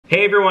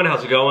Hey everyone,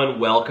 how's it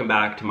going? Welcome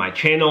back to my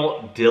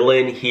channel.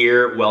 Dylan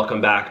here. Welcome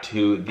back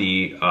to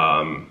the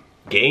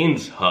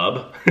Gains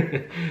Hub.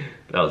 That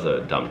was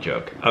a dumb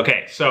joke.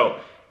 Okay, so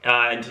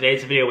in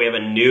today's video we have a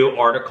new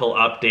article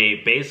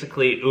update.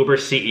 Basically, Uber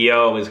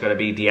CEO is going to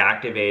be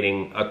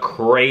deactivating a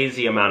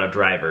crazy amount of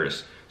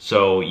drivers.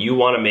 So you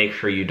want to make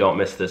sure you don't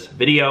miss this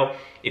video.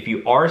 If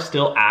you are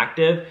still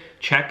active,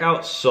 check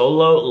out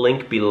Solo,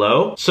 link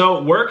below.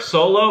 So Work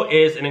Solo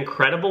is an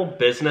incredible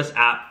business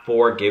app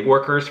for gig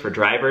workers, for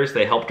drivers.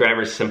 They help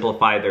drivers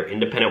simplify their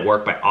independent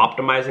work by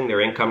optimizing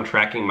their income,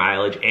 tracking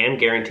mileage, and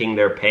guaranteeing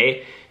their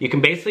pay. You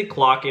can basically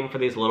clock in for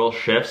these little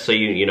shifts so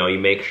you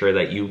make sure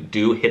that you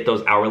do hit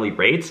those hourly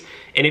rates.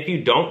 And if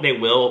you don't, they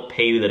will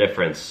pay you the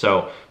difference.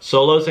 So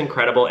Solo's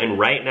incredible. And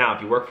right now,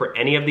 if you work for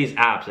any of these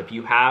apps, if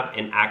you have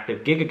an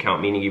active gig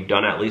account, meaning you've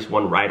done at least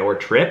one ride or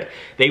trip,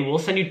 they will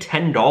send you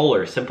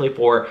 $10 simply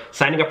for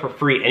signing up for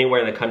free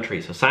anywhere in the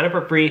country. So sign up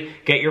for free,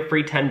 get your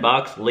free 10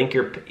 bucks, link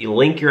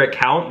your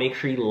account, make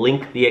sure you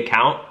link the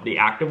account, the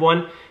active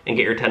one, and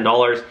get your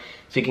 $10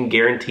 so you can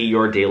guarantee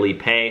your daily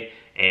pay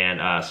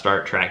and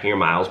start tracking your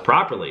miles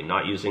properly,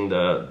 not using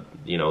the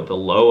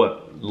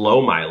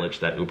low mileage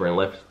that Uber and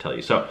Lyft tell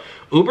you. So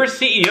Uber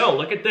CEO,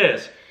 look at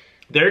this.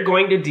 They're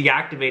going to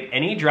deactivate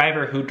any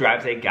driver who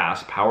drives a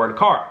gas-powered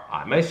car.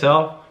 I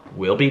myself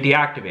will be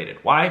deactivated.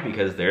 Why?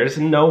 Because there's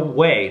no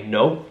way,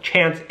 no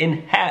chance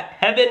in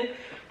heaven,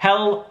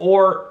 hell,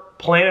 or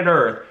planet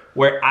Earth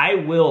where I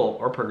will,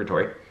 or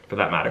purgatory for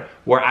that matter,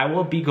 where I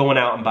will be going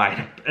out and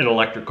buying an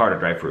electric car to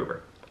drive for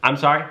Uber. I'm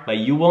sorry, but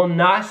you will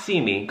not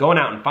see me going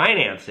out and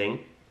financing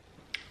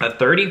a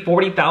 $30,000,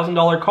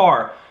 $40,000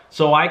 car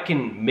so I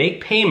can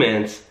make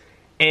payments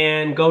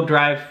and go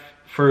drive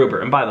for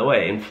Uber. And by the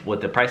way,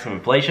 with the price of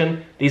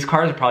inflation, these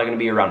cars are probably gonna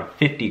be around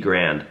 50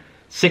 grand,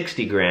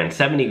 60 grand,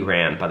 70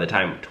 grand by the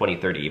time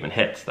 2030 even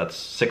hits. That's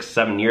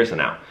 6-7 years from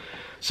now.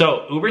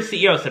 So Uber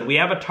CEO said, we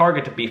have a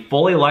target to be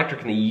fully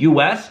electric in the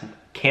US,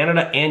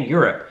 Canada, and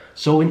Europe.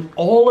 So in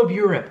all of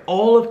Europe,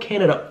 all of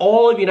Canada,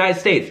 all of the United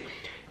States,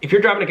 if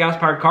you're driving a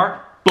gas-powered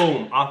car,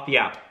 boom, off the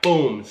app,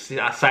 boom,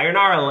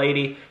 sayonara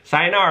lady,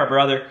 sayonara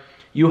brother.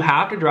 You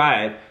have to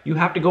drive, you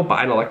have to go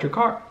buy an electric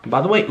car. And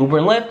by the way, Uber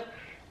and Lyft,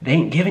 they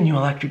ain't giving you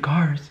electric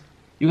cars.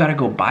 You gotta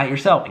go buy it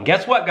yourself. And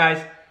guess what,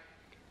 guys?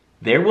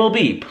 There will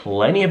be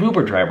plenty of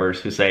Uber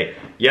drivers who say,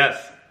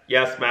 yes,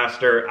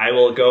 master, I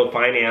will go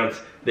finance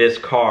this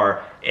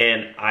car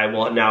and I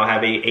will now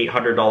have a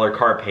 $800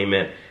 car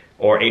payment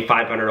or a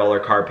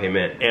 $500 car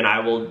payment, and I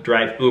will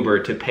drive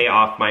Uber to pay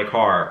off my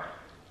car.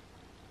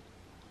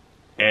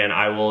 And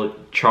I will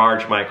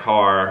charge my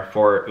car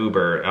for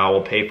Uber. I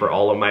will pay for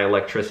all of my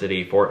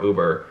electricity for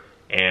Uber.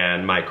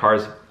 And my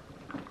car's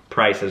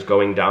price is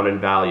going down in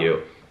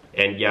value.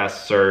 And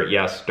yes, sir,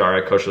 yes,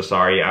 Dara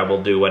Koshasari, I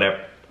will do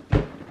whatever.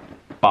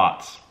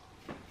 Bots.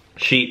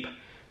 Sheep.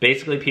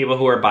 Basically people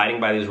who are abiding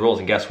by these rules.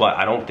 And guess what?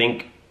 I don't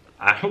think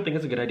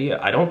it's a good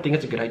idea. I don't think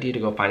it's a good idea to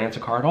go finance a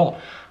car at all.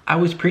 I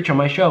always preach on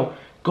my show,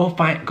 go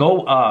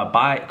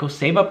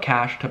save up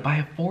cash to buy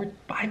a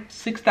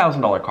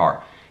 $6,000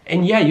 car.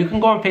 And yeah, you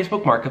can go on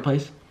Facebook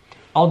Marketplace.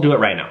 I'll do it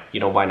right now. You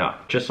know, why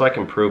not? Just so I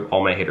can prove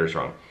all my haters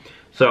wrong.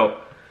 So,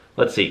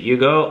 let's see. You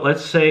go,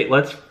 let's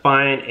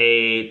find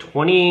a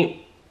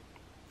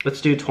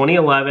let's do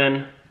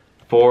 2011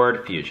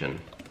 Ford Fusion,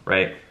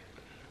 right?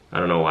 I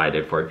don't know why I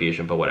did Ford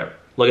Fusion, but whatever.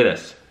 Look at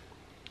this.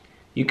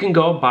 You can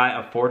go buy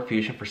a Ford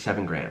Fusion for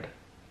 $7 grand.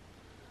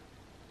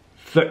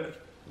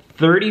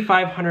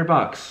 3,500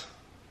 bucks.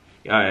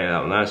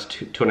 Yeah, that's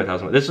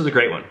 200,000. This is a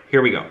great one.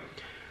 Here we go.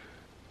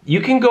 You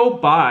can go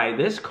buy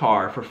this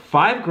car for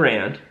 $5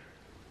 grand.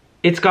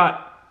 It's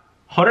got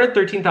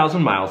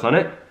 113,000 miles on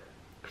it.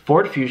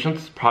 Ford Fusion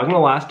is probably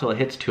gonna last till it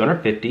hits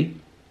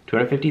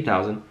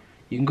 250,000.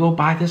 You can go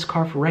buy this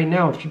car for right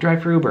now if you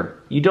drive for Uber.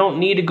 You don't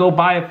need to go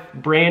buy a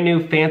brand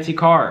new fancy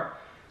car.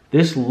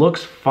 This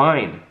looks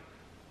fine.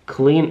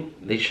 Clean,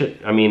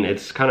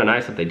 it's kind of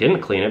nice that they didn't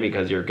clean it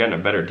because you're getting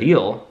a better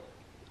deal.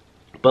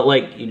 But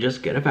like, you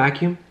just get a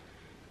vacuum,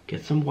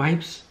 get some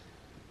wipes,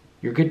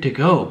 you're good to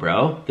go,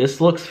 bro.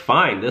 This looks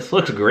fine. This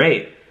looks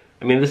great.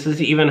 I mean,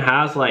 even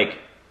has like,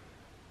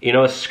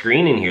 a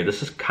screen in here.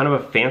 This is kind of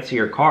a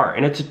fancier car.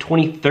 And it's a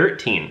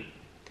 2013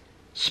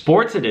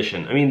 sports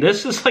edition. I mean,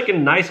 this is like a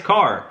nice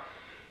car.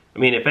 I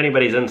mean, if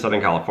anybody's in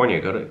Southern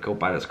California, go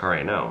buy this car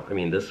right now. I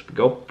mean,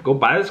 go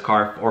buy this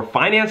car or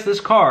finance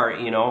this car.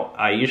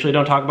 I usually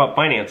don't talk about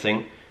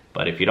financing,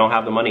 but if you don't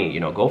have the money,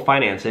 go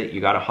finance it. You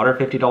got a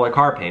 $150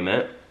 car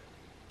payment,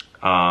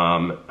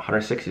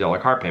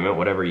 $160 car payment,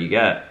 whatever you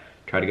get.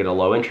 Try to get a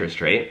low interest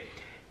rate.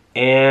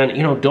 And,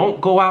 don't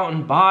go out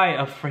and buy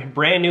a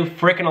brand new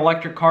frickin'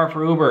 electric car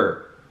for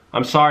Uber.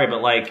 I'm sorry,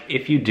 but like,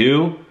 if you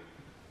do,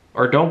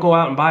 or don't go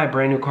out and buy a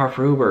brand new car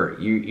for Uber.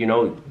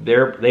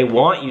 They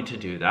want you to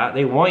do that.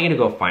 They want you to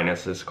go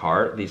finance these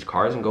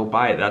cars and go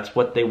buy it. That's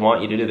what they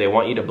want you to do. They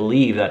want you to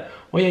believe that,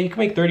 oh yeah, you can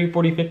make $30,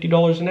 $40,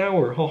 $50 an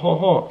hour. Ho, ho,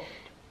 ho.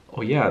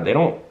 Oh yeah,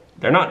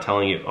 they're not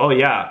telling you, oh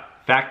yeah,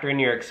 factor in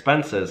your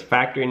expenses,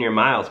 factor in your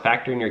miles,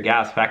 factor in your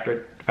gas,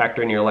 factor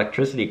in your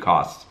electricity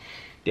costs.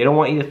 They don't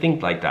want you to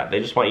think like that. They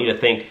just want you to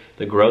think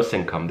the gross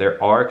income.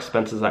 There are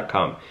expenses that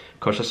come.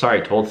 Coach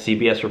Asari told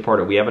CBS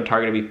reporter, we have a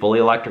target to be fully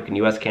electric in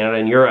US, Canada,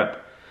 and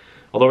Europe.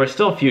 Although we're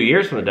still a few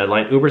years from the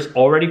deadline, Uber's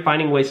already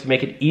finding ways to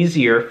make it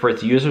easier for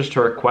its users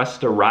to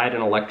request to ride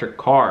an electric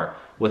car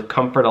with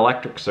Comfort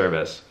Electric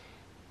service.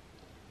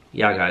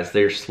 Yeah, guys,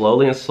 they're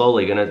slowly and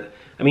slowly gonna,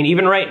 I mean,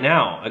 even right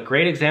now, a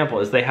great example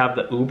is they have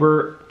the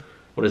Uber,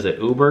 what is it?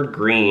 Uber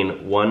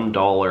Green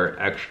 $1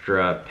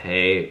 extra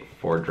pay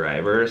for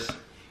drivers.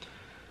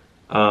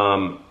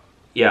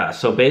 Yeah,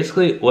 so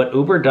basically what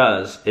Uber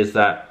does is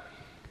that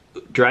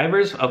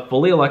drivers of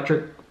fully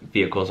electric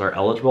vehicles are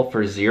eligible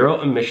for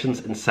zero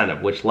emissions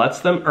incentive, which lets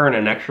them earn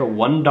an extra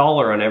 $1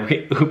 on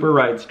every Uber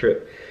rides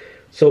trip.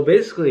 So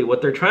basically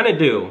what they're trying to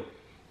do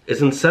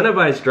is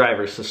incentivize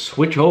drivers to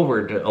switch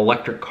over to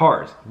electric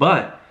cars,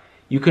 but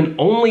you can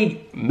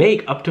only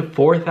make up to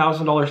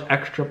 $4,000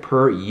 extra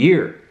per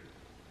year.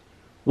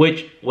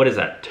 Which, what is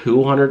that,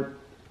 200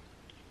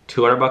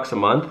 bucks a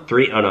month?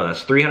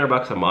 That's 300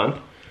 bucks a month.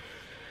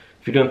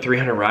 If you're doing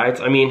 300 rides,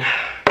 I mean,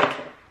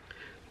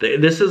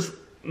 this is,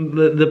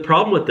 the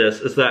problem with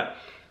this is that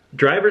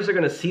drivers are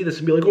gonna see this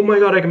and be like, oh my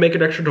God, I can make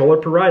an extra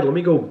 $1 per ride. Let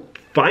me go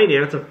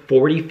finance a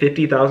 $40,000,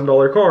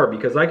 $50,000 car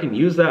because I can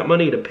use that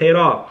money to pay it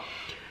off.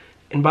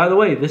 And by the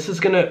way, this is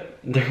gonna,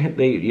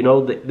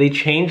 they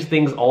change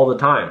things all the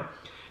time.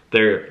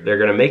 They're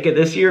gonna make it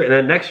this year, and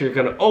then next year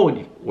gonna,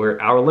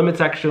 our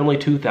limit's actually only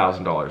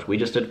 $2,000. We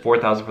just did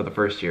 $4,000 for the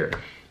first year.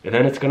 And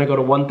then it's gonna go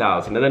to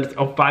 $1,000, and then it's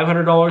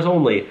 $500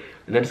 only,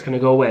 and then it's gonna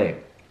go away.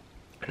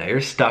 And now you're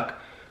stuck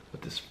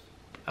with this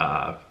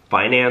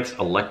finance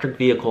electric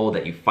vehicle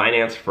that you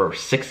finance for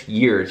 6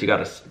 years. You got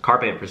a car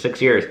payment for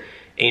 6 years,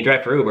 and you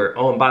drive for Uber.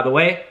 Oh, and by the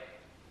way,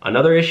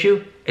 another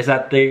issue is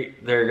that they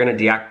can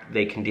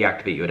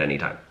deactivate you at any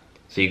time.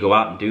 So you go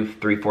out and do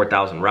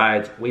 3,000-4,000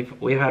 rides.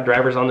 We've had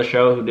drivers on the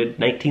show who did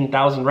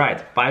 19,000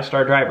 rides.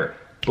 5-star driver,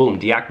 boom,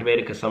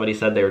 deactivated because somebody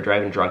said they were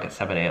driving drunk at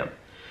 7 a.m.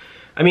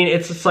 I mean,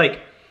 it's just like,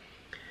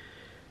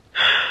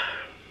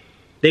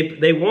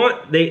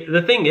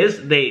 the thing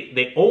is,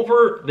 they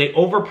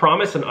over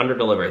promise and under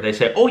deliver. They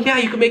say, oh yeah,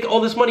 you can make all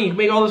this money, you can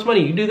make all this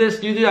money, you do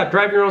this, you do that,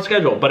 drive your own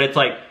schedule. But it's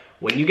like,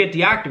 when you get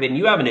deactivated and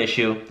you have an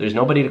issue, there's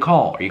nobody to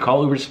call. Or you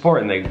call Uber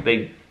support and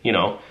they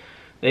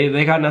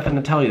got nothing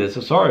to tell you. They say,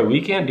 sorry,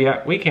 we can't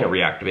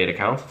reactivate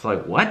accounts. It's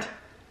like, what?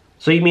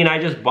 So you mean I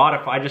just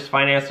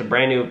financed a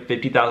brand new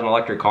 50,000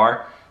 electric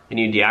car and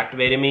you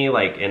deactivated me,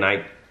 and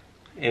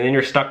then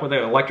you're stuck with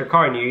an electric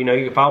car and you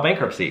can file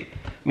bankruptcy.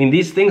 I mean,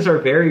 these things are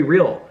very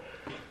real.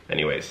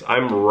 Anyways,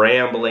 I'm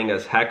rambling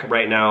as heck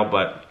right now,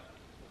 but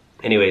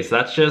anyways,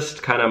 that's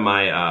just kind of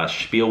my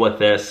spiel with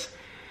this.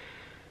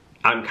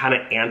 I'm kind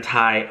of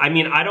anti,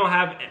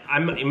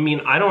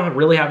 I don't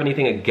really have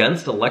anything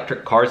against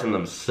electric cars in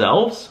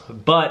themselves,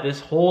 but this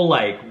whole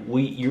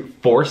you're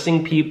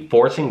forcing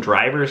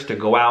drivers to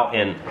go out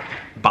and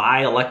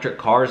buy electric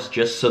cars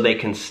just so they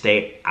can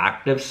stay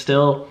active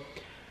still,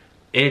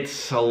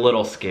 it's a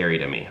little scary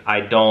to me.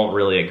 I don't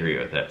really agree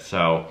with it.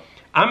 So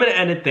I'm gonna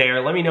end it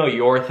there. Let me know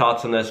your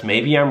thoughts on this.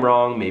 Maybe I'm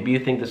wrong. Maybe you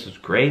think this is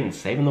great and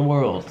saving the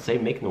world,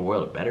 making the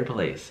world a better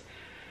place.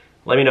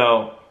 Let me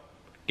know.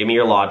 Give me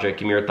your logic,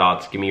 give me your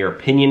thoughts, give me your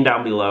opinion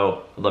down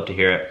below. I'd love to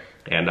hear it.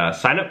 And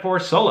sign up for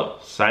Solo.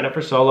 Sign up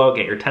for Solo,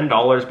 get your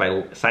 $10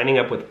 by signing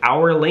up with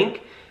our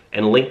link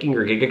and linking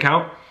your gig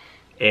account.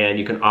 And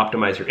you can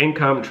optimize your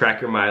income,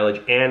 track your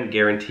mileage, and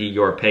guarantee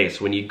your pay.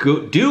 So when you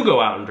do go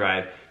out and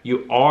drive,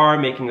 you are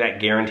making that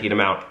guaranteed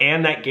amount.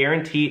 And that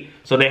guarantee,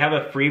 so they have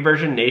a free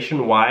version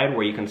nationwide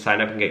where you can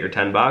sign up and get your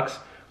 10 bucks,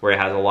 where it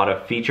has a lot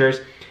of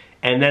features.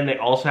 And then they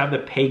also have the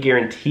pay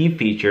guarantee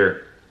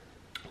feature,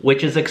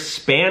 which is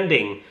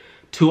expanding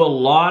to a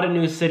lot of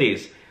new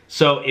cities.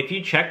 So if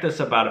you checked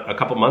this about a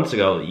couple months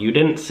ago, you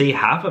didn't see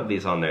half of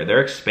these on there. They're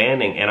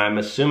expanding, and I'm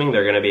assuming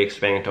they're gonna be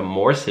expanding to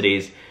more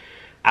cities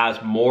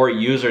as more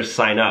users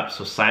sign up.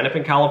 So sign up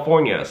in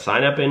California,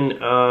 sign up in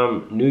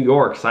New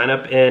York, sign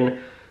up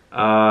in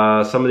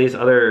some of these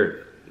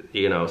other,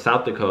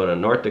 South Dakota,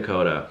 North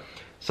Dakota.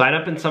 Sign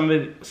up in some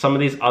of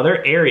these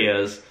other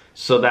areas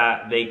so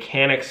that they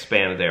can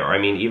expand there. I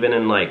mean, even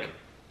in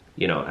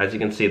as you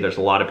can see, there's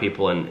a lot of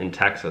people in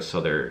Texas, so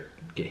they're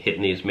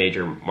hitting these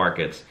major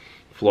markets,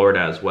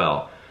 Florida as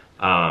well.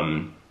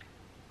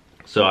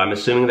 So I'm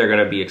assuming they're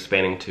gonna be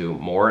expanding to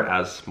more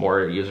as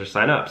more users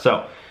sign up.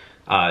 So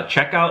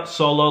check out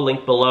Solo,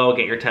 link below,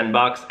 get your 10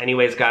 bucks.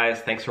 Anyways, guys,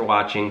 thanks for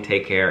watching,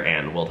 take care,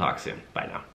 and we'll talk soon. Bye now.